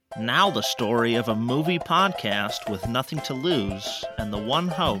Now the story of a movie podcast with nothing to lose and the one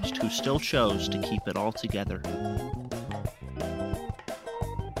host who still chose to keep it all together.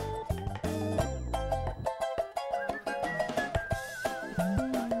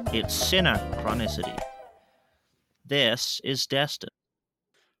 It's Synachronicity. This is Destin.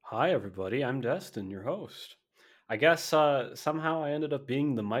 Hi, everybody. I'm Destin, your host. I guess somehow I ended up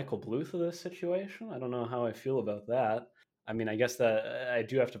being the Michael Bluth of this situation. I don't know how I feel about that. I mean, I guess that I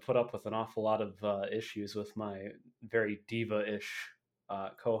do have to put up with an awful lot of issues with my very diva-ish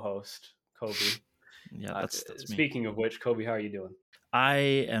co-host, Kobe. Yeah, that's me. Speaking of which, Kobe, how are you doing? I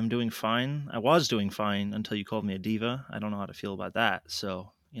am doing fine. I was doing fine until you called me a diva. I don't know how to feel about that,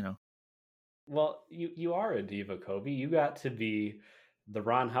 so, Well, you are a diva, Kobe. You got to be the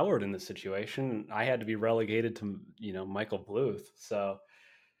Ron Howard in this situation. I had to be relegated to, Michael Bluth. So,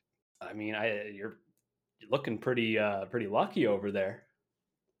 I mean, you're looking pretty lucky over there.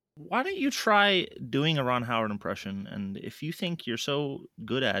 Why don't you try doing a Ron Howard impression? And if you think you're so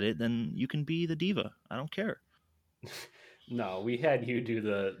good at it, then you can be the diva. I don't care. No, we had you do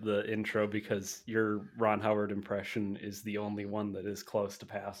the intro because your Ron Howard impression is the only one that is close to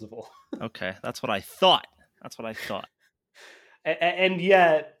passable. Okay, that's what I thought. And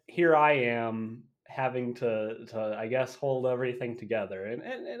yet here I am having to I guess hold everything together, and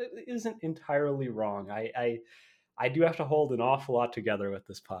it isn't entirely wrong. I do have to hold an awful lot together with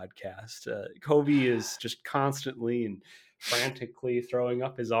this podcast. Kobe is just constantly and frantically throwing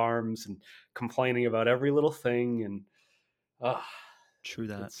up his arms and complaining about every little thing, and True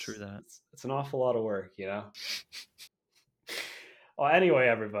that. It's an awful lot of work, Well, anyway,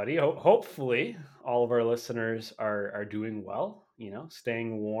 everybody, hopefully all of our listeners are doing well,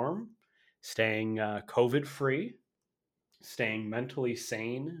 staying warm, staying COVID free, staying mentally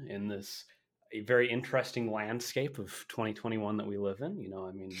sane in this a very interesting landscape of 2021 that we live in.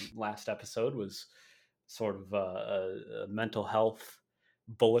 I mean, last episode was sort of a mental health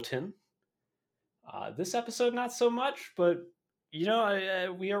bulletin. This episode, not so much, but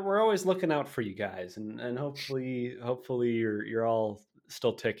we're always looking out for you guys, and hopefully you're all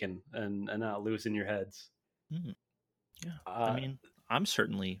still ticking and not losing your heads. Yeah. I mean, I'm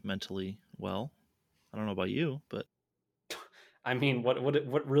certainly mentally well. I don't know about you, but I mean,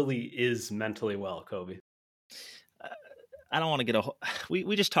 what really is mentally well, Kobe? I don't want to get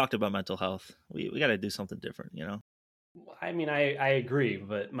we just talked about mental health. We got to do something different, I mean, I agree,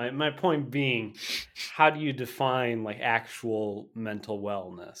 but my point being, how do you define like actual mental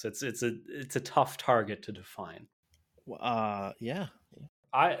wellness? It's a tough target to define. Yeah.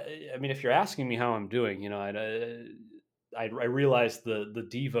 I mean, if you're asking me how I'm doing, I realize the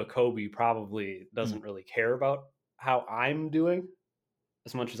diva Kobe probably doesn't really care about how I'm doing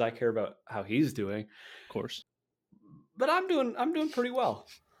as much as I care about how he's doing. Of course. But I'm doing pretty well.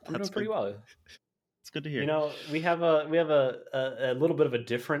 I'm That's doing pretty good. well. It's good to hear. We have a little bit of a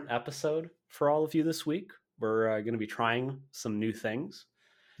different episode for all of you this week. We're going to be trying some new things.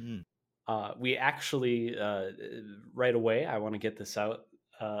 We actually right away, I want to get this out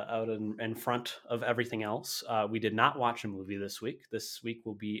in front of everything else. We did not watch a movie this week. This week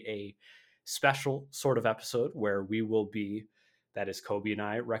will be a special sort of episode where we will be, that is Kobe and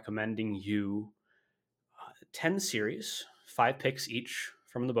I, recommending you 10 series, 5 picks each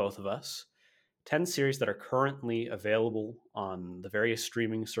from the both of us. 10 series that are currently available on the various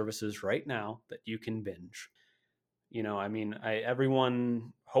streaming services right now that you can binge. I mean,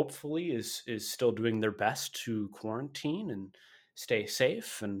 everyone hopefully is still doing their best to quarantine and stay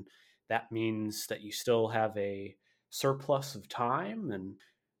safe, and that means that you still have a surplus of time. And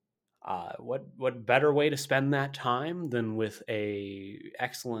what better way to spend that time than with a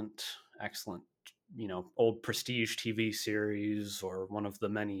excellent old prestige TV series, or one of the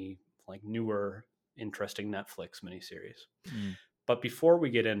many like newer interesting Netflix miniseries. But before we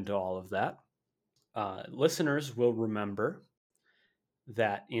get into all of that, listeners will remember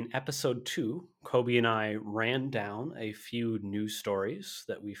that in episode 2, Kobe and I ran down a few news stories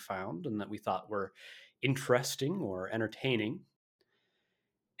that we found and that we thought were interesting or entertaining.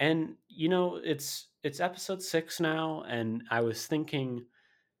 And it's episode 6 now, and I was thinking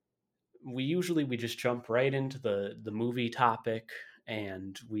we just jump right into the movie topic,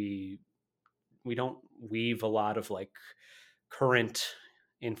 and we don't weave a lot of like current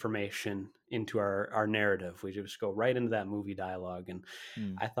information into our narrative. We just go right into that movie dialogue. And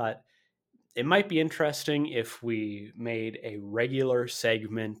I thought it might be interesting if we made a regular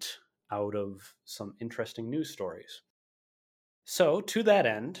segment out of some interesting news stories. So to that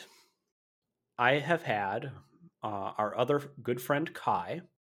end, I have had our other good friend Kai.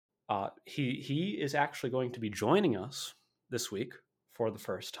 He is actually going to be joining us this week for the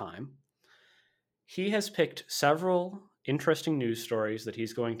first time. He has picked several interesting news stories that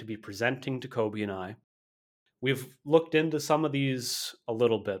he's going to be presenting to Kobe and I. We've looked into some of these a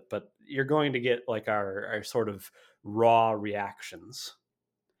little bit, but you're going to get like our sort of raw reactions.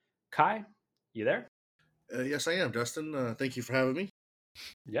 Kai, you there? Yes, I am, Dustin. Thank you for having me.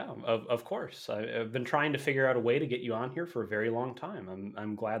 Yeah, of course. I've been trying to figure out a way to get you on here for a very long time.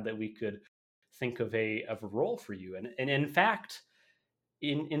 I'm glad that we could think of a role for you. And in fact,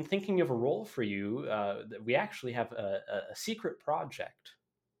 in thinking of a role for you, we actually have a secret project.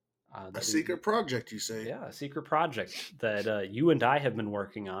 A secret project, you say? Yeah, a secret project that you and I have been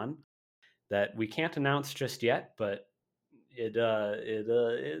working on that we can't announce just yet, but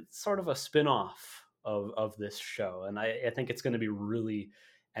it's sort of a spin-off of this show, and I think it's going to be really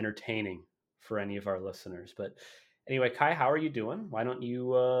entertaining for any of our listeners. But anyway, Kai, how are you doing? Why don't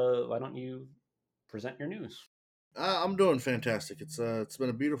you present your news? I'm doing fantastic. It's been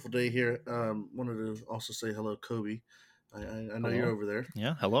a beautiful day here. Wanted to also say hello, Kobe. I know you're over there.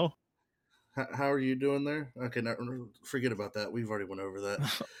 Yeah, hello. How are you doing there? Okay, forget about that. We've already went over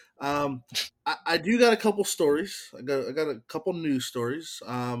that. I do got a couple stories. I got a couple news stories.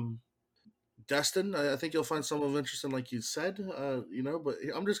 Dustin, I think you'll find some of interesting, like you said. But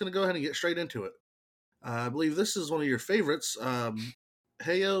I'm just gonna go ahead and get straight into it. I believe this is one of your favorites.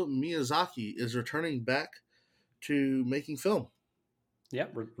 Hayao Miyazaki is returning back to making film. Yeah,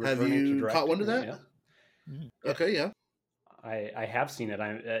 have you caught wind of that? Yeah. Okay, yeah. I have seen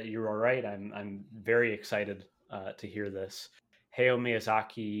it. You are right. I'm very excited to hear this. Hayao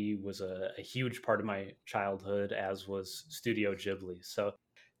Miyazaki was a huge part of my childhood, as was Studio Ghibli. So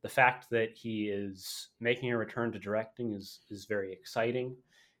the fact that he is making a return to directing is very exciting.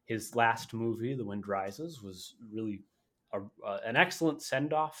 His last movie, The Wind Rises, was really an excellent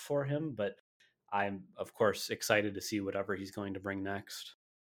send off for him. But I'm of course excited to see whatever he's going to bring next.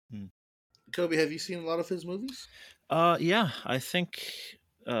 Kobe, have you seen a lot of his movies? Yeah, I think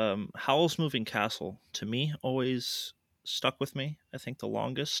Howl's Moving Castle to me always stuck with me. I think the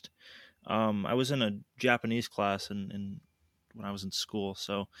longest. I was in a Japanese class in when I was in school,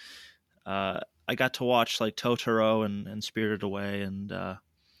 so I got to watch like Totoro and Spirited Away and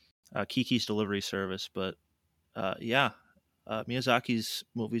Kiki's Delivery Service. But Miyazaki's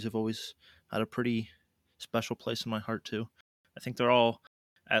movies have always had a pretty special place in my heart too. I think they're all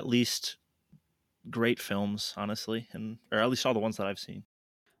at least great films, honestly, or at least all the ones that I've seen.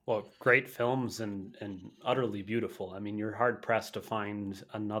 Well, great films and utterly beautiful. I mean, you're hard pressed to find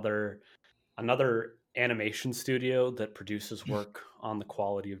another animation studio that produces work on the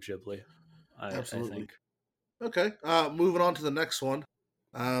quality of Ghibli. Absolutely. I think. Okay, moving on to the next one.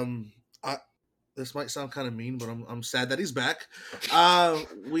 I, this might sound kind of mean, but I'm sad that he's back.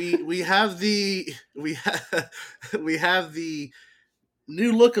 We have the we have the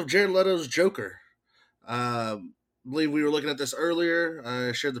new look of Jared Leto's Joker. I believe we were looking at this earlier.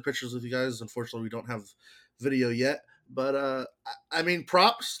 I shared the pictures with you guys. Unfortunately, we don't have video yet. But I mean,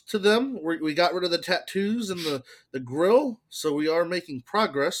 props to them. We got rid of the tattoos and the grill, so we are making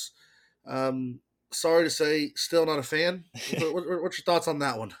progress. Sorry to say, still not a fan. What's your thoughts on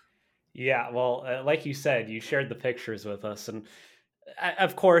that one? Yeah, well, like you said, you shared the pictures with us, and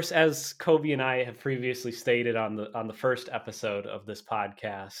of course, as Kobe and I have previously stated on the first episode of this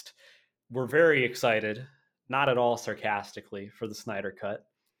podcast, we're very excited, not at all sarcastically, for the Snyder Cut.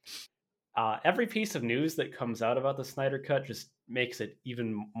 Every piece of news that comes out about the Snyder Cut just makes it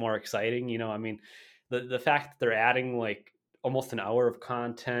even more exciting. You know, I mean, the fact that they're adding like almost an hour of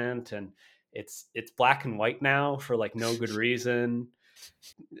content, and it's black and white now for like no good reason.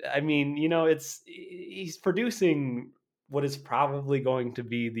 I mean, you know, he's producing what is probably going to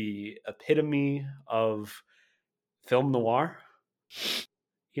be the epitome of film noir.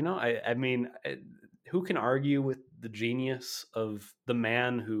 You know, I mean, who can argue with the genius of the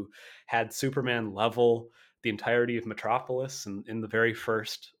man who had Superman level the entirety of Metropolis in the very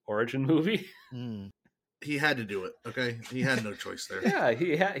first origin movie? He had to do it. Okay, he had no choice there. Yeah,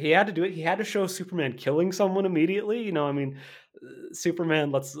 he had to do it. He had to show Superman killing someone immediately. You know, I mean,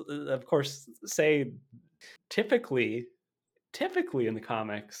 Superman. Let's of course say typically in the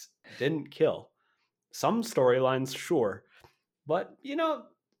comics didn't kill. Some storylines, sure, but you know,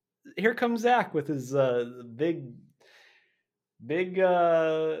 here comes Zach with his big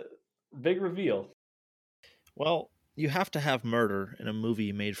reveal. Well, you have to have murder in a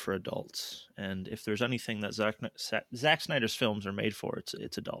movie made for adults, and if there's anything that Zack Snyder's films are made for,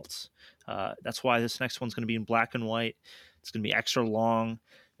 it's adults. That's why this next one's going to be in black and white. It's going to be extra long.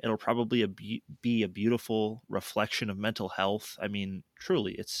 It'll probably be a beautiful reflection of mental health. I mean,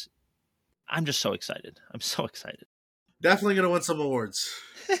 truly, I'm just so excited. I'm so excited. Definitely gonna win some awards.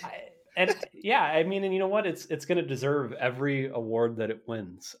 And you know what? It's going to deserve every award that it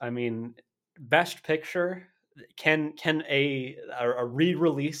wins. I mean, Best Picture, can a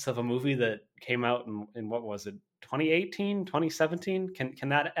re-release of a movie that came out in what was it, 2018, 2017, can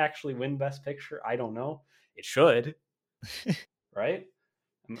that actually win Best Picture? I don't know. It should, right?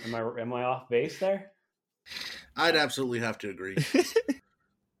 Am I off base there? I'd absolutely have to agree.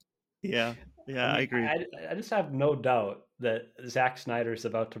 Yeah, I agree. I just have no doubt that Zack Snyder's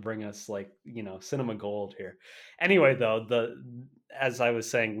about to bring us cinema gold here. Anyway, though, as I was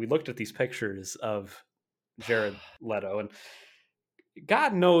saying, we looked at these pictures of Jared Leto, and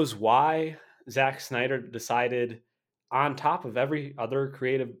God knows why Zack Snyder decided, on top of every other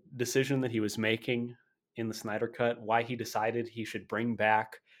creative decision that he was making in the Snyder Cut, why he decided he should bring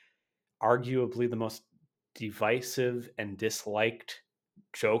back arguably the most divisive and disliked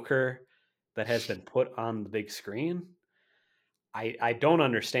Joker that has been put on the big screen. I don't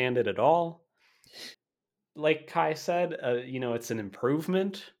understand it at all. Like Kai said, it's an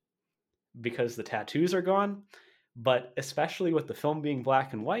improvement because the tattoos are gone, but especially with the film being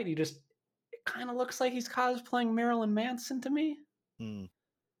black and white, it kind of looks like he's cosplaying Marilyn Manson to me.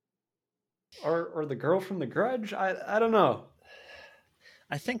 Or the girl from The Grudge. I don't know.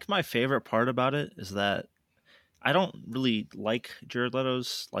 I think my favorite part about it is that I don't really like Jared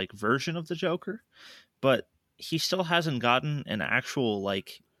Leto's version of the Joker, but he still hasn't gotten an actual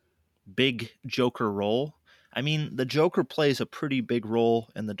big Joker role. I mean, the Joker plays a pretty big role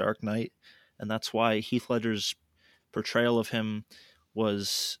in The Dark Knight, and that's why Heath Ledger's portrayal of him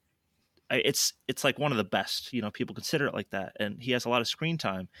was it's like one of the best. People consider it like that, and he has a lot of screen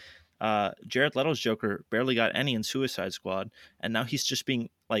time. Jared Leto's Joker barely got any in Suicide Squad, and now he's just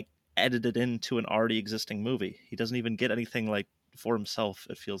being edited into an already existing movie. He doesn't even get anything for himself,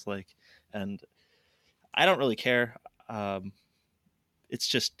 it feels like, and I don't really care. It's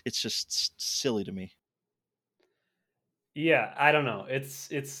just silly to me. Yeah, I don't know.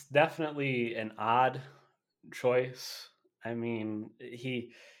 It's definitely an odd choice. I mean,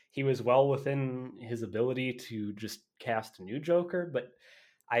 he was well within his ability to just cast a new Joker, but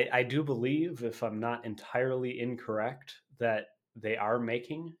I do believe, if I'm not entirely incorrect, that they are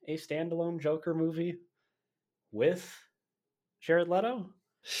making a standalone Joker movie with Jared Leto.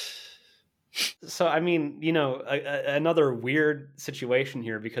 So, I mean, another weird situation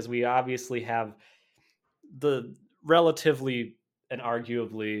here, because we obviously have the relatively and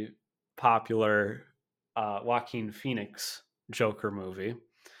arguably popular Joaquin Phoenix Joker movie.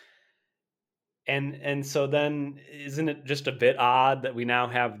 And so then, isn't it just a bit odd that we now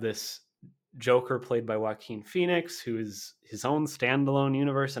have this Joker played by Joaquin Phoenix, who is his own standalone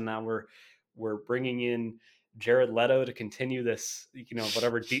universe, and now we're bringing in Jared Leto to continue this,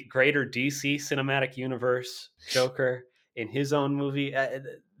 whatever greater DC cinematic universe Joker in his own movie.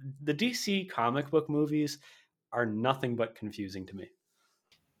 The DC comic book movies are nothing but confusing to me.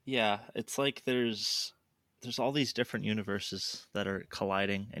 Yeah, it's like there's all these different universes that are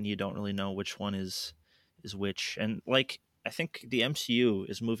colliding, and you don't really know which one is which. And I think the MCU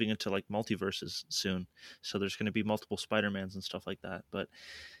is moving into multiverses soon, so there's going to be multiple Spider-Mans and stuff like that. But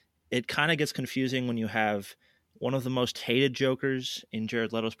it kind of gets confusing when you have one of the most hated Jokers in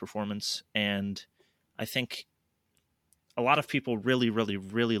Jared Leto's performance, and I think a lot of people really, really,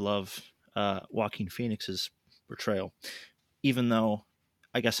 really love Joaquin Phoenix's portrayal, even though,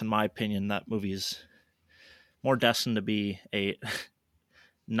 I guess in my opinion, that movie is more destined to be a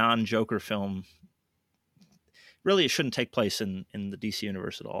non-Joker film. Really, it shouldn't take place in the DC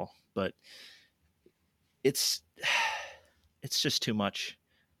universe at all, but it's just too much.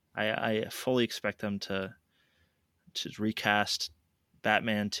 I fully expect them to recast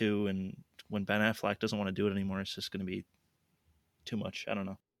Batman 2, and when Ben Affleck doesn't want to do it anymore, it's just going to be too much. I don't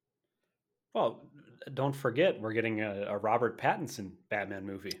know. Well, don't forget, we're getting a Robert Pattinson Batman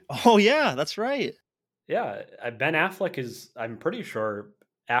movie. Oh, yeah, that's right. Yeah, Ben Affleck is, I'm pretty sure,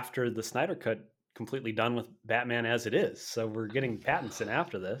 after the Snyder Cut, completely done with Batman as it is. So we're getting Pattinson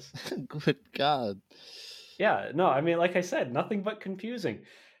after this. Good God. Yeah, no, I mean, like I said, nothing but confusing.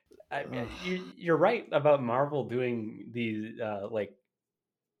 You're right about Marvel doing the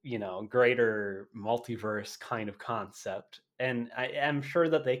greater multiverse kind of concept, and I am sure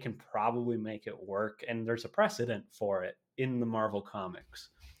that they can probably make it work, and there's a precedent for it in the Marvel comics.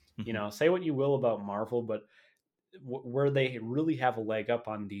 Say what you will about Marvel, but where they really have a leg up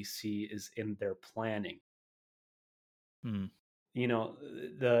on DC is in their planning. The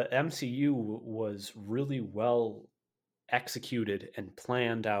MCU was really well executed and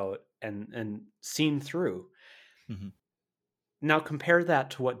planned out and seen through. Now compare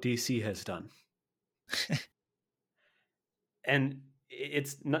that to what DC has done. and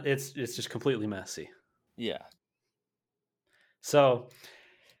it's not, it's just completely messy. Yeah. So,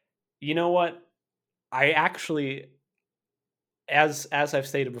 you know what? I actually, as I've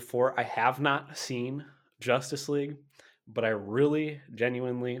stated before, I have not seen Justice League, but I really,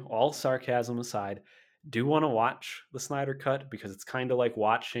 genuinely, all sarcasm aside, do want to watch the Snyder Cut because it's kind of like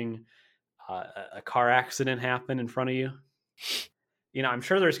watching a car accident happen in front of you. You know, I'm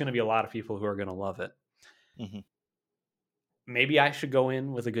sure there's going to be a lot of people who are going to love it. Mm-hmm. Maybe I should go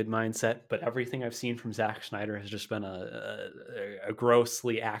in with a good mindset, but everything I've seen from Zack Snyder has just been a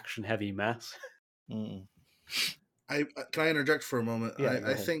grossly action heavy mess. Mm. Can I interject for a moment? Yeah, go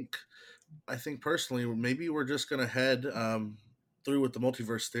I ahead. think personally, maybe we're just gonna head through with the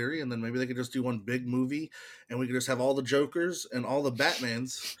multiverse theory, and then maybe they could just do one big movie, and we could just have all the Jokers and all the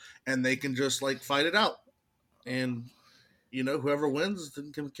Batmans, and they can just like fight it out, and whoever wins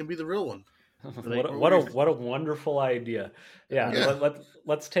can be the real one. What a wonderful idea. Yeah, Yeah.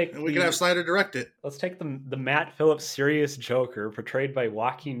 let's take And we can have Snyder direct it. Let's take the Matt Phillips serious Joker portrayed by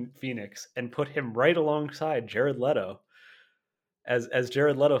Joaquin Phoenix and put him right alongside Jared Leto as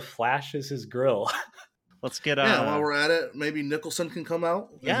Jared Leto flashes his grill. Let's get while we're at it, maybe Nicholson can come out.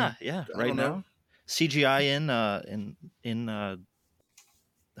 Yeah, right now. CGI in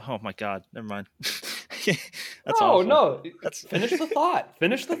oh my god, never mind. That's awful. No. Finish the thought.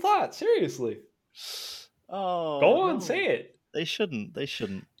 Finish the thought. Seriously. Oh, go on, say it. They shouldn't. They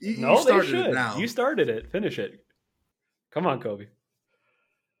should. You started it. Finish it. Come on, Kobe.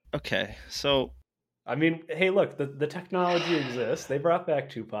 Okay, so I mean, hey, look, the technology exists. They brought back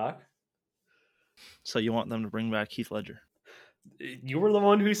Tupac. So you want them to bring back Heath Ledger? You were the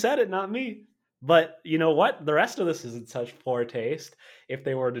one who said it, not me. But you know what? The rest of this is in such poor taste. If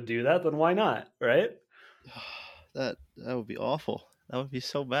they were to do that, then why not, right? That would be awful. That would be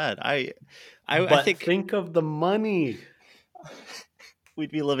so bad. I think of the money.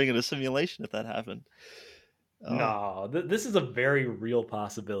 We'd be living in a simulation if that happened. No, this is a very real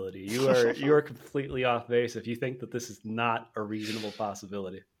possibility. You are completely off base if you think that this is not a reasonable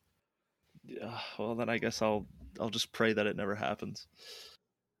possibility. Well, then I guess I'll just pray that it never happens.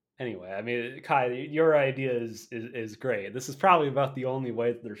 Anyway, I mean, Kai, your idea is great. This is probably about the only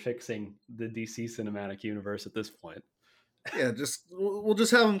way that they're fixing the DC cinematic universe at this point. Yeah, we'll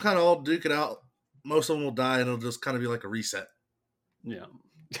just have them kind of all duke it out. Most of them will die, and it'll just kind of be like a reset. Yeah.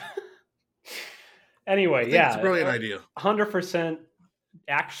 Anyway, it's a brilliant idea. 100%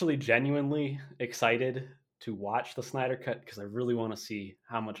 actually genuinely excited to watch the Snyder Cut because I really want to see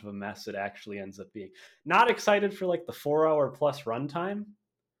how much of a mess it actually ends up being. Not excited for like the 4-hour plus runtime.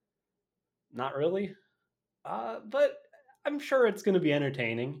 Not really. But I'm sure it's going to be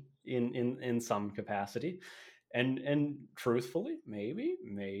entertaining in some capacity. And truthfully, maybe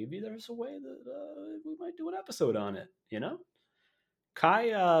there's a way that we might do an episode on it, you know?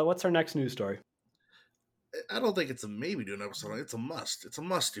 Kai, what's our next news story? I don't think it's a maybe do an episode on it. It's a must. It's a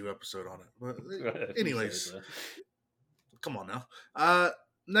must-do episode on it. But anyways, come on now.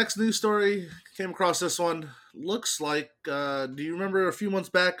 Next news story, came across this one. Looks like, do you remember a few months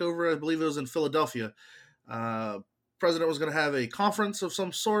back over, I believe it was in Philadelphia, President was going to have a conference of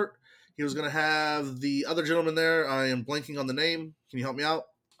some sort. He was going to have the other gentleman there. I am blanking on the name. Can you help me out?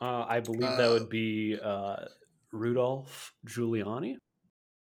 I believe that would be Rudolph Giuliani.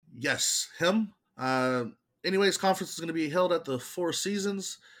 Yes, him. Anyways, conference is going to be held at the Four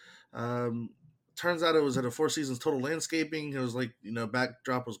Seasons. Turns out it was at a Four Seasons Total Landscaping. It was like,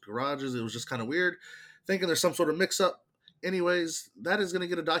 backdrop was garages. It was just kind of weird. Thinking there's some sort of mix-up. Anyways, that is going to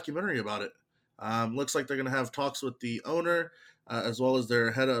get a documentary about it. Looks like they're going to have talks with the owner as well as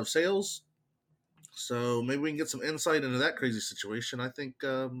their head of sales. So maybe we can get some insight into that crazy situation. I think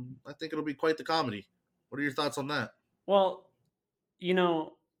it'll be quite the comedy. What are your thoughts on that? Well,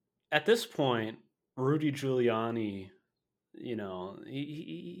 at this point, Rudy Giuliani,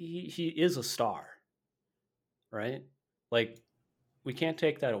 he is a star, right? Like, we can't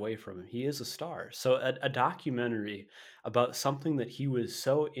take that away from him. He is a star. So a documentary about something that he was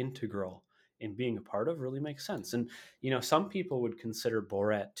so integral in being a part of really makes sense. And, some people would consider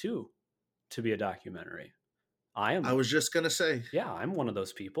Borat 2 to be a documentary. I was just going to say. Yeah, I'm one of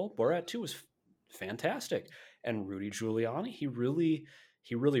those people. Borat 2 was fantastic. And Rudy Giuliani, he really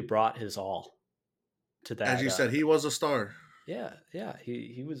brought his all to that. As you said, he was a star. Yeah.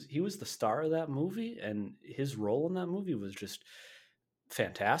 He was the star of that movie, and his role in that movie was just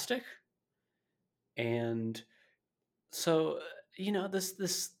fantastic. And so,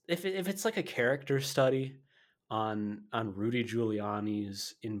 this if it's like a character study on Rudy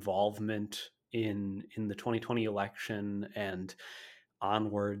Giuliani's involvement in the 2020 election and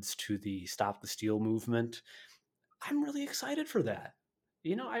onwards to the Stop the Steal movement, I'm really excited for that.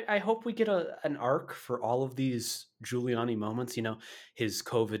 You know, I hope we get an arc for all of these Giuliani moments. You know, his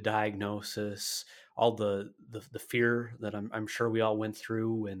COVID diagnosis, all the fear that I'm sure we all went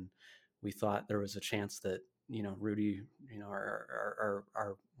through when we thought there was a chance that, you know, Rudy, you know,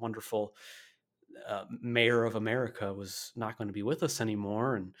 our wonderful mayor of America was not going to be with us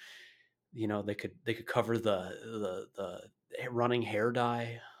anymore, and you know they could cover the running hair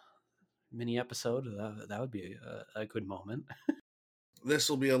dye mini episode. That would be a good moment. This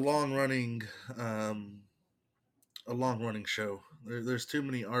will be um, a long running show. There's too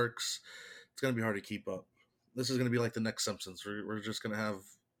many arcs. It's gonna be hard to keep up. This is gonna be like the next Simpsons. We're just gonna have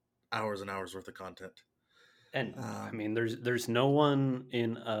hours and hours worth of content. And I mean, there's no one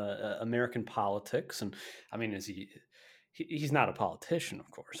in American politics, and I mean, he's not a politician, of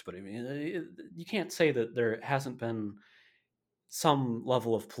course, but I mean, you can't say that there hasn't been some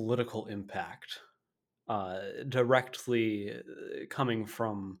level of political impact directly coming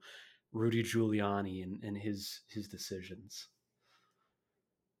from Rudy Giuliani and his decisions.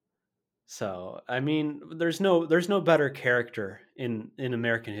 So I mean, there's no better character in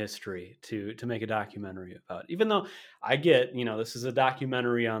American history to make a documentary about. Even though I get, you know, this is a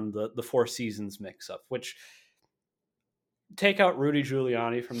documentary on the Four Seasons mix up, which take out Rudy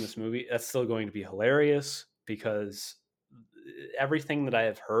Giuliani from this movie, that's still going to be hilarious because everything that I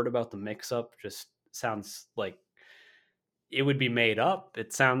have heard about the mix up just sounds like it would be made up.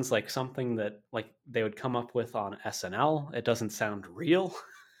 It sounds like something that like they would come up with on SNL. It doesn't sound real.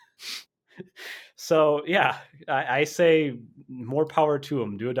 So yeah, I say more power to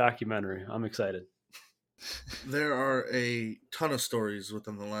him. Do a documentary. I'm excited. There are a ton of stories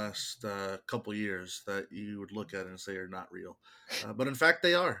within the last couple years that you would look at and say are not real, but in fact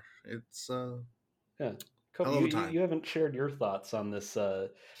they are. It's Yeah. time. You haven't shared your thoughts on this.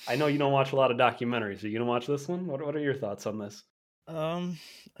 I know you don't watch a lot of documentaries. Are you gonna watch this one? What are your thoughts on this?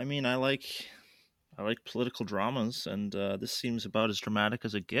 I mean, I like political dramas, and this seems about as dramatic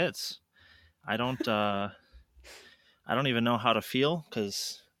as it gets. I don't even know how to feel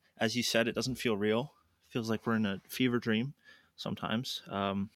because, as you said, it doesn't feel real. It feels like we're in a fever dream sometimes.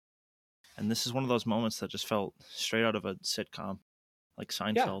 And this is one of those moments that just felt straight out of a sitcom, like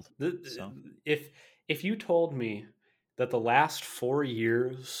Seinfeld. Yeah. So If you told me that the last 4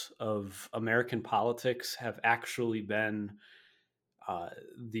 years of American politics have actually been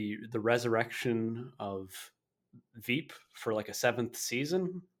the resurrection of Veep for like a seventh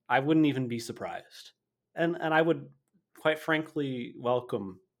season, I wouldn't even be surprised, and I would quite frankly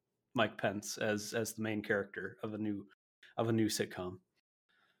welcome Mike Pence as the main character of a new sitcom.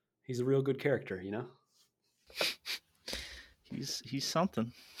 He's a real good character, you know. he's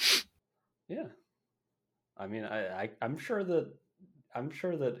something. Yeah, I mean, I'm sure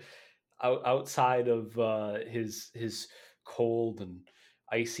that outside of his cold and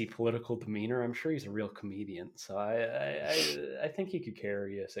icy political demeanor, I'm sure he's a real comedian. So I think he could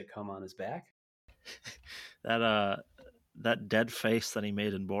carry a sitcom on his back. That dead face that he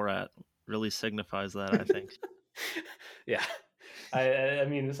made in Borat really signifies that, I think. Yeah. I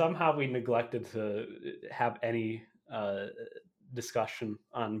mean, somehow we neglected to have any discussion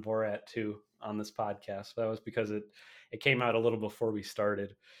on Borat 2 on this podcast. That was because it came out a little before we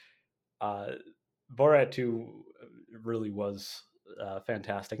started. Borat 2 really was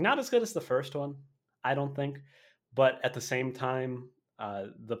fantastic. Not as good as the first one, I don't think. But at the same time,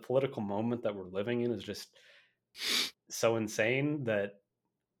 the political moment that we're living in is just so insane that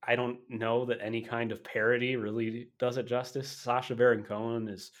I don't know that any kind of parody really does it justice. Sacha Baron Cohen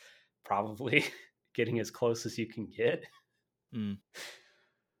is probably getting as close as you can get. Mm.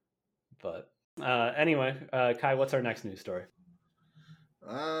 But anyway, Kai, what's our next news story?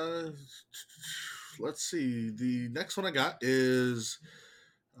 Let's see. The next one I got is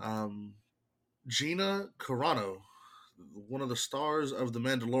Gina Carano, one of the stars of The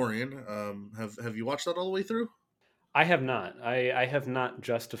Mandalorian. Have you watched that all the way through? I have not. I have not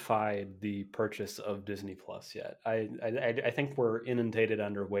justified the purchase of Disney Plus yet. I think we're inundated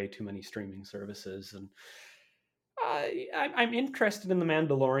under way too many streaming services, and I'm interested in The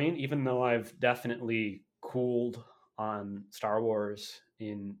Mandalorian, even though I've definitely cooled on Star Wars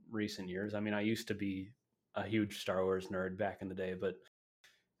in recent years. I mean, I used to be a huge Star Wars nerd back in the day, but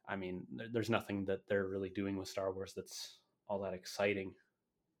I mean, there's nothing that they're really doing with Star Wars that's all that exciting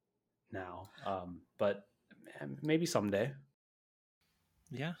now. But maybe someday.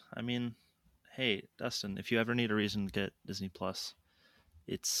 Yeah, I mean, hey, Dustin, if you ever need a reason to get Disney Plus,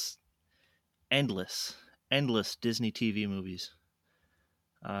 it's endless Disney TV movies.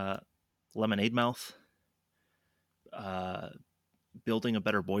 Lemonade Mouth, Building a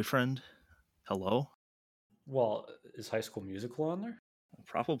Better Boyfriend. Hello. Well, is High School Musical on there?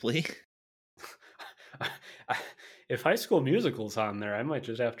 Probably. If High School Musical's on there, I might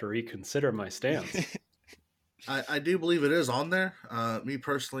just have to reconsider my stance. I do believe it is on there. Me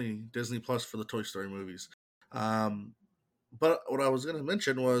personally, Disney Plus for the Toy Story movies. But what I was going to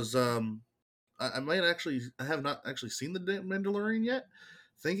mention was I have not actually seen the Mandalorian yet.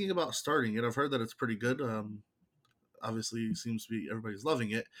 Thinking about starting it, I've heard that it's pretty good. Obviously, seems to be everybody's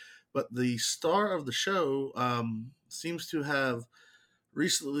loving it. But the star of the show seems to have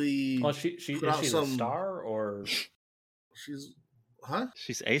recently. Well, is she a star or she's. Huh?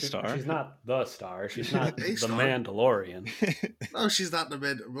 She's a star. She's not the star. She's not the Mandalorian. No, she's not the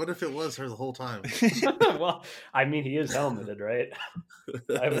Mandalorian. What if it was her the whole time? Well, I mean, he is helmeted, right?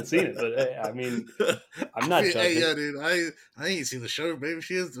 I haven't seen it, but I mean, I'm not judging. Hey, yeah, dude, I ain't seen the show. Maybe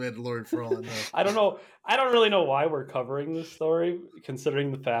she is the Mandalorian for all I know. I don't know. I don't really know why we're covering this story,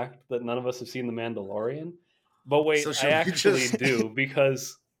 considering the fact that none of us have seen the Mandalorian. But wait, so I actually do,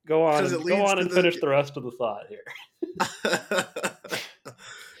 because go on and finish the rest of the thought here.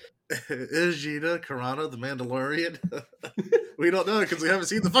 Is Gina Carano the Mandalorian? We don't know because we haven't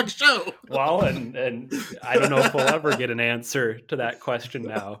seen the fucking show. Well, and I don't know if we'll ever get an answer to that question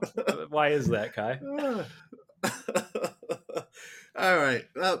now. Why is that, Kai? All right.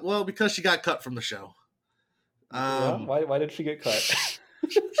 Well, because she got cut from the show. Why did she get cut?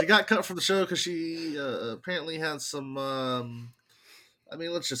 She got cut from the show because she apparently had some. I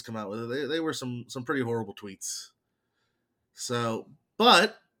mean, let's just come out with it. They were some pretty horrible tweets. So,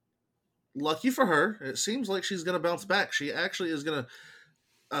 but lucky for her, it seems like she's going to bounce back. She actually is going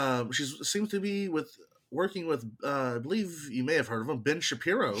to. She seems to be working with. I believe you may have heard of him, Ben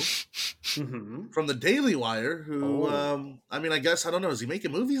Shapiro, from the Daily Wire. Who, I mean, I guess I don't know. Is he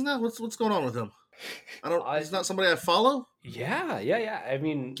making movies now? What's going on with him? He's not somebody I follow. Yeah. I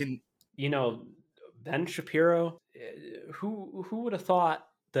mean, Ben Shapiro. Who would have thought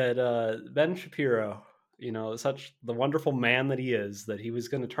that Ben Shapiro, such the wonderful man that he is, that he was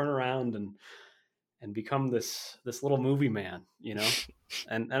going to turn around and become this little movie man,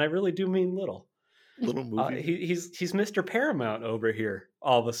 and I really do mean little movie. He's Mr. Paramount over here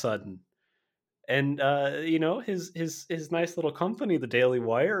all of a sudden, and his nice little company, the Daily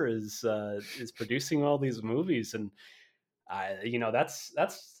Wire, is producing all these movies, and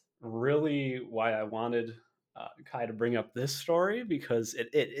that's really why I wanted Kai to bring up this story, because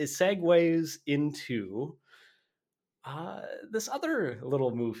it segues into this other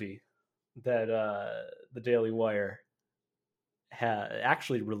little movie that the Daily Wire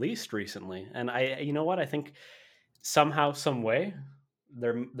actually released recently. And I think somehow, some way,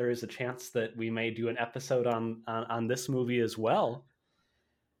 there is a chance that we may do an episode on this movie as well.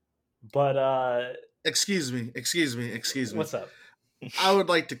 But excuse me. What's up? I would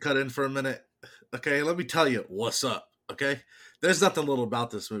like to cut in for a minute. Okay, let me tell you what's up. Okay, there's nothing little about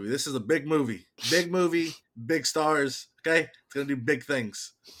this movie. This is a big movie, big stars. Okay, it's gonna do big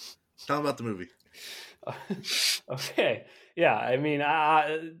things. Tell me about the movie. Okay, yeah. I mean,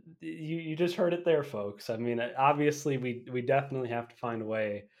 you just heard it there, folks. I mean, obviously, we definitely have to find a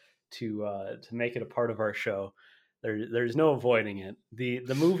way to make it a part of our show. There's no avoiding it.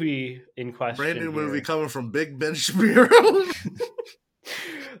 The movie in question, brand new movie coming from Big Ben Shapiro.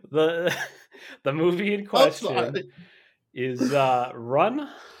 The movie in question is Run,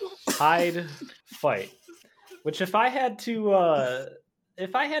 Hide, Fight. Which, if I had to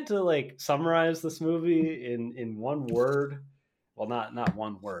like summarize this movie in one word, well, not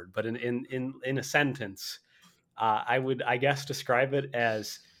one word, but in a sentence, I would, I guess, describe it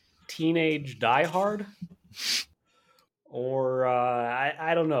as Teenage Die Hard. Or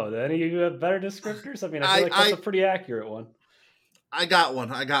I don't know. Do any of you have better descriptors? I mean, I feel like that's a pretty accurate one. I got one.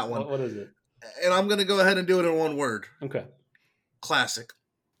 What is it? And I'm gonna go ahead and do it in one word. Okay. Classic.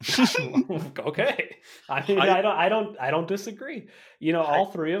 Okay. I mean, I don't disagree. All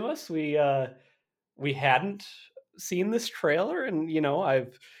three of us, we hadn't seen this trailer, and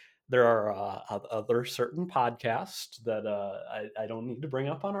there are other certain podcasts that I don't need to bring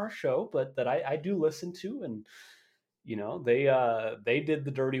up on our show, but that I do listen to, and they did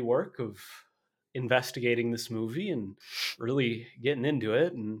the dirty work of investigating this movie and really getting into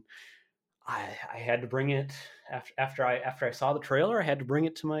it, and I had to bring it after I saw the trailer. I had to bring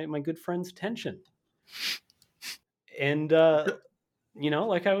it to my good friend's attention, and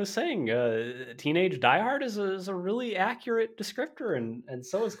like I was saying, Teenage Die Hard is a really accurate descriptor, and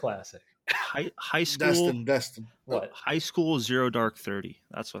so is Classic. High school. Destin. What? High School Zero Dark 30.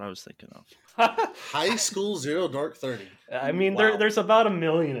 That's what I was thinking of. High School Zero Dark 30. I mean, wow. There's about 1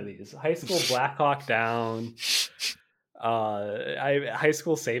 million of these. High School Black Hawk Down. High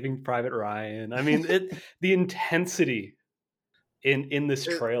School Saving Private Ryan. I mean, the intensity in this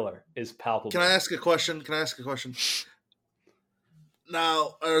trailer is palpable. Can I ask a question?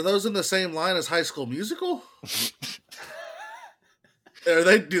 Now, are those in the same line as High School Musical?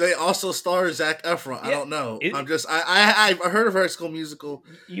 Do they also star Zac Efron? I don't know. I've heard of High School Musical.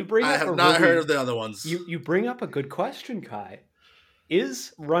 I have not heard of the other ones. You bring up a good question, Kai.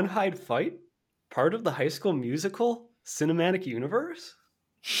 Is Run, Hide, Fight part of the High School Musical cinematic universe?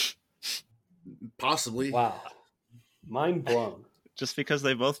 Possibly. Wow. Mind blown. Just because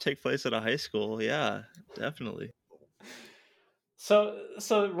they both take place at a high school, yeah, definitely. So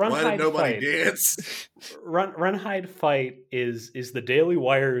Run, Hide, Fight. Dance? Run, Hide, Fight is the Daily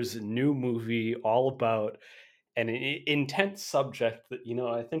Wire's new movie all about an intense subject that,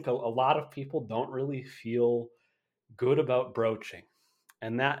 I think a lot of people don't really feel good about broaching,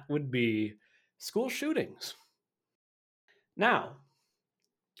 and that would be school shootings. Now,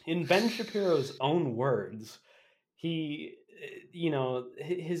 in Ben Shapiro's own words, he,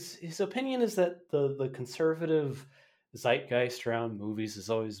 his opinion is that the conservative zeitgeist around movies has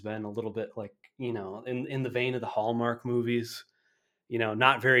always been a little bit like, in the vein of the Hallmark movies,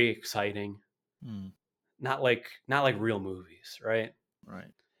 not very exciting, not like real movies, right?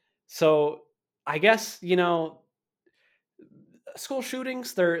 Right. So I guess, school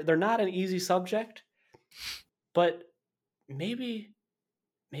shootings, they're not an easy subject, but maybe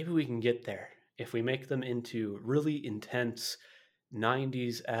we can get there if we make them into really intense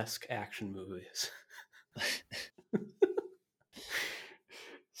 90s-esque action movies.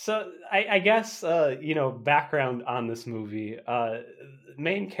 So I guess, background on this movie,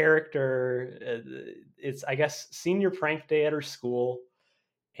 main character, it's, I guess, senior prank day at her school,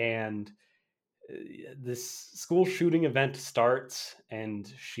 and this school shooting event starts,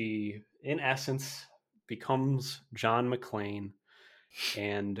 and she, in essence, becomes John McClane,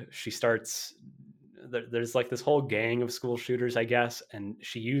 and she starts, there's like this whole gang of school shooters, I guess, and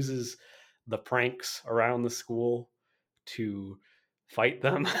she uses the pranks around the school to fight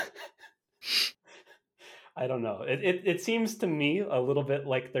them. I don't know. It seems to me a little bit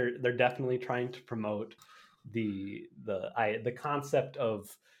like they're definitely trying to promote the concept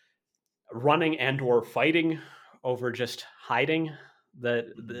of running and or fighting over just hiding. That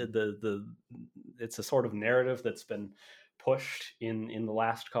the it's a sort of narrative that's been pushed in the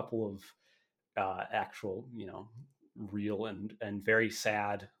last couple of actual, real and very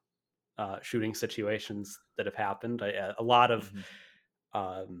sad shooting situations that have happened. A lot of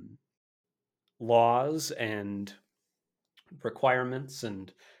laws and requirements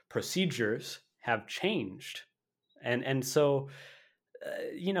and procedures have changed, and so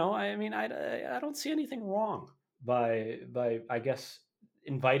I mean, I don't see anything wrong by I guess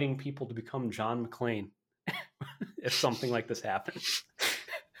inviting people to become John McClane if something like this happens.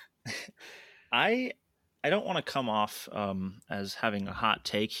 I don't want to come off as having a hot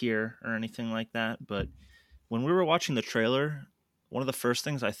take here or anything like that, but when we were watching the trailer, one of the first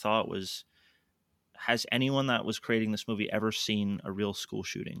things I thought was, has anyone that was creating this movie ever seen a real school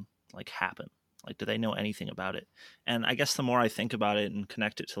shooting like happen? Like, do they know anything about it? And I guess the more I think about it and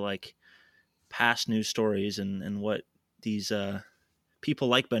connect it to like past news stories and what these people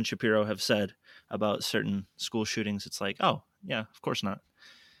like Ben Shapiro have said about certain school shootings, it's like, oh yeah, of course not.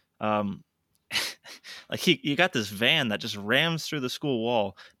 Like you got this van that just rams through the school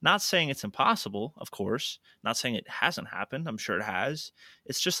wall. Not saying it's impossible, of course. Not saying it hasn't happened. I'm sure it has.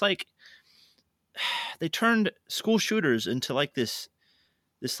 It's just like they turned school shooters into like this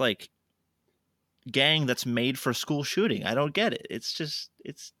like gang that's made for school shooting. I don't get it. It's just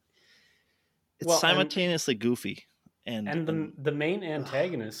it's simultaneously goofy. And the main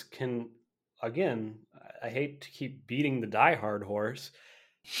antagonist can, again, I hate to keep beating the Die Hard horse,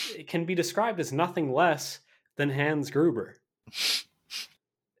 it can be described as nothing less than Hans Gruber.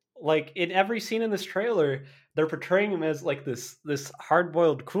 Like, in every scene in this trailer, they're portraying him as like this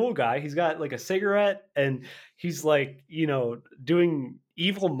hard-boiled cool guy. He's got like a cigarette, and he's like, doing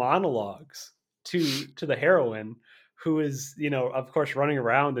evil monologues to the heroine, who is, of course, running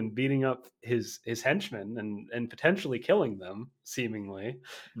around and beating up his henchmen and potentially killing them, seemingly.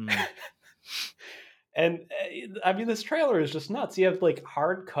 And I mean, this trailer is just nuts. You have like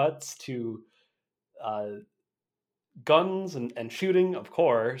hard cuts to guns and shooting, of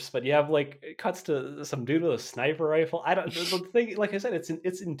course, but you have like cuts to some dude with a sniper rifle. I don't. The thing, like I said, it's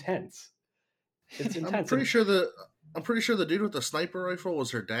intense. It's intense. I'm pretty sure the dude with the sniper rifle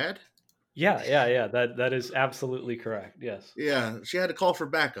was her dad. Yeah. That is absolutely correct. Yes. Yeah, she had to call for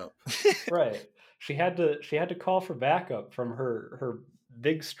backup. Right. She had to call for backup from her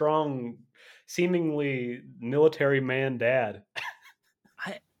big, strong seemingly military man dad.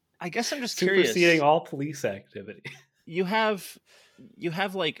 I guess I'm just superseding curious. all police activity. You have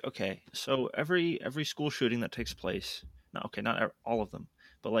like, okay, so every school shooting that takes place. No, okay, not all of them,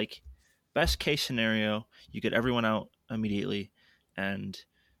 but like best case scenario, you get everyone out immediately, and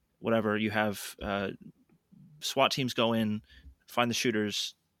whatever you have, SWAT teams go in, find the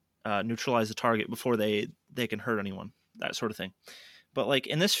shooters, neutralize the target before they can hurt anyone, that sort of thing. But like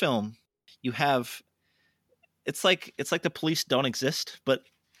in this film, you have it's like the police don't exist, but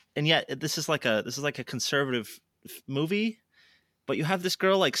and yet this is like a conservative movie, but you have this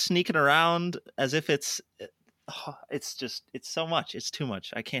girl like sneaking around as if it's so much. It's too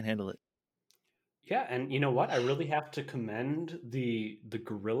much. I can't handle it. Yeah, and you know what? I really have to commend the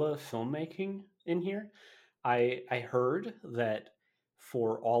guerrilla filmmaking in here. I heard that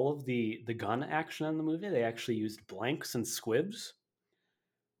for all of the gun action in the movie, they actually used blanks and squibs,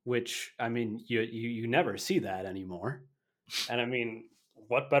 which I mean, you never see that anymore. And I mean,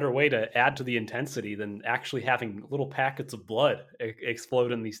 what better way to add to the intensity than actually having little packets of blood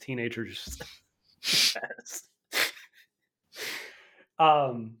explode in these teenagers' chests?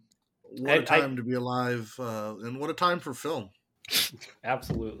 What a time to be alive, and what a time for film.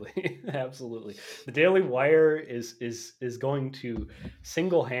 Absolutely. Absolutely. The Daily Wire is going to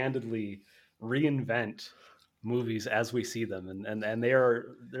single-handedly reinvent movies as we see them, and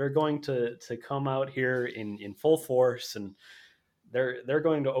they're going to come out here in full force, and they're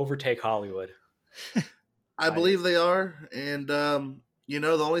going to overtake Hollywood. I believe they are, and the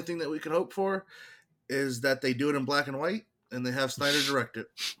only thing that we can hope for is that they do it in black and white and they have Snyder direct it.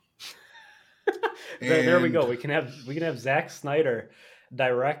 There we go. We can have Zack Snyder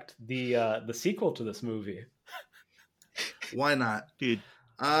direct the sequel to this movie. Why not, dude?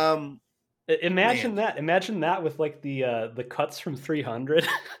 Imagine that. Imagine that with like the cuts from 300.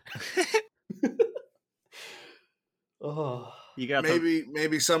 Oh, you got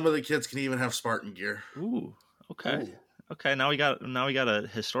maybe some of the kids can even have Spartan gear. Ooh, okay. Ooh. Okay, now we got a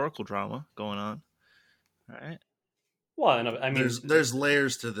historical drama going on. All right. Well, and I mean, there's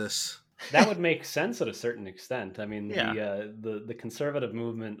layers to this. That would make sense at a certain extent. I mean, yeah. the conservative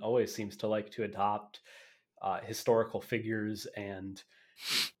movement always seems to like to adopt historical figures and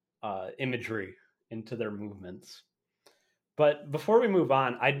imagery into their movements. But before we move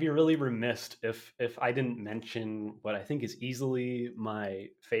on, I'd be really remiss if I didn't mention what I think is easily my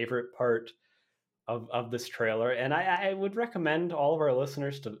favorite part of this trailer. And I would recommend all of our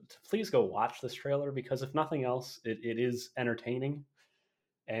listeners to please go watch this trailer, because if nothing else, it is entertaining.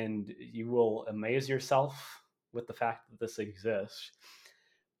 And you will amaze yourself with the fact that this exists.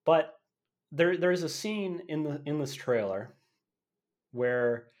 But there's a scene in this trailer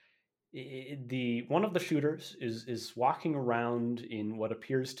where one of the shooters is walking around in what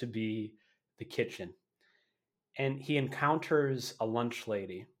appears to be the kitchen, and he encounters a lunch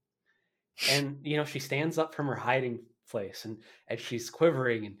lady, and she stands up from her hiding place, and she's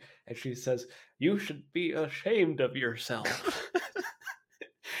quivering, and she says, "You should be ashamed of yourself."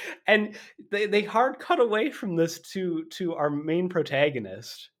 And they hard cut away from this to our main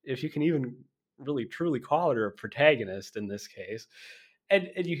protagonist, if you can even really truly call her a protagonist in this case. And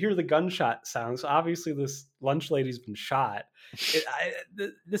you hear the gunshot sounds. Obviously, this lunch lady's been shot.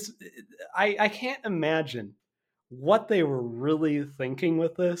 I can't imagine what they were really thinking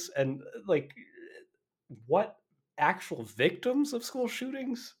with this, and like what actual victims of school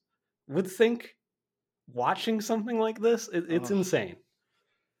shootings would think watching something like this. It's insane.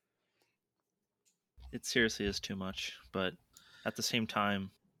 It seriously is too much, but at the same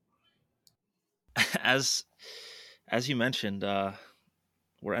time, as you mentioned,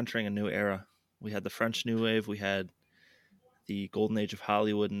 we're entering a new era. We had the French New Wave, we had the Golden Age of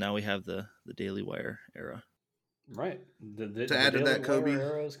Hollywood, and now we have the Daily Wire era. Right. The add to that, Kobe,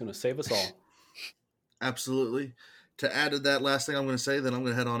 era is going to save us all. Absolutely. To add to that, last thing I'm going to say, then I'm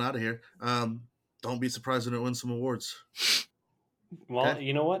going to head on out of here. Don't be surprised when it wins some awards. Well, okay.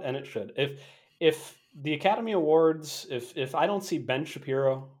 You know what? And it should. If the Academy Awards, if I don't see Ben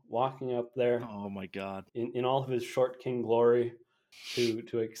Shapiro walking up there, oh my God, in all of his short king glory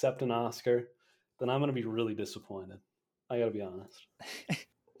to accept an Oscar, then I'm going to be really disappointed. I got to be honest.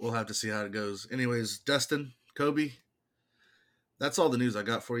 We'll have to see how it goes. Anyways, Dustin, Kobe, that's all the news I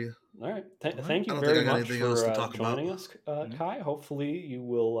got for you. All right. Thank you very much for joining us, Kai. Hopefully you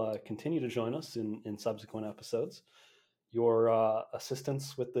will continue to join us in subsequent episodes. Your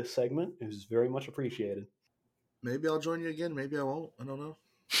assistance with this segment is very much appreciated. Maybe I'll join you again. Maybe I won't. I don't know.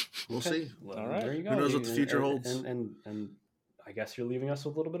 We'll see. Well, all right. There you go. Who knows what the future holds. And I guess you're leaving us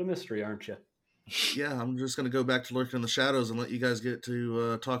with a little bit of mystery, aren't you? yeah, I'm just gonna go back to lurking in the shadows and let you guys get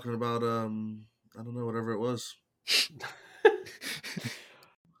to talking about I don't know, whatever it was.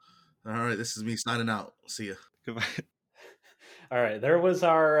 All right, this is me signing out. See ya. Goodbye. All right, there was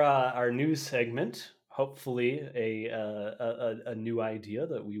our news segment. Hopefully, a new idea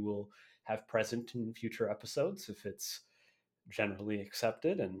that we will have present in future episodes if it's generally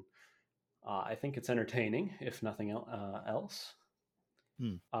accepted, and I think it's entertaining, if nothing else.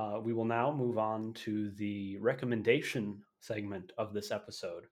 We will now move on to the recommendation segment of this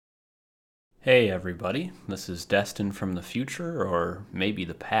episode. Hey everybody, this is Destin from the future, or maybe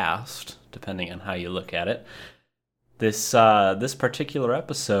the past, depending on how you look at it. This particular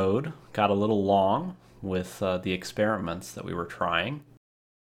episode got a little long with the experiments that we were trying,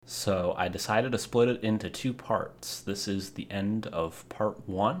 so I decided to split it into 2 parts. This is the end of part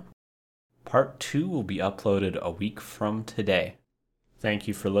 1. Part 2 will be uploaded a week from today. Thank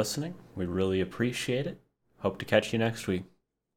you for listening. We really appreciate it. Hope to catch you next week.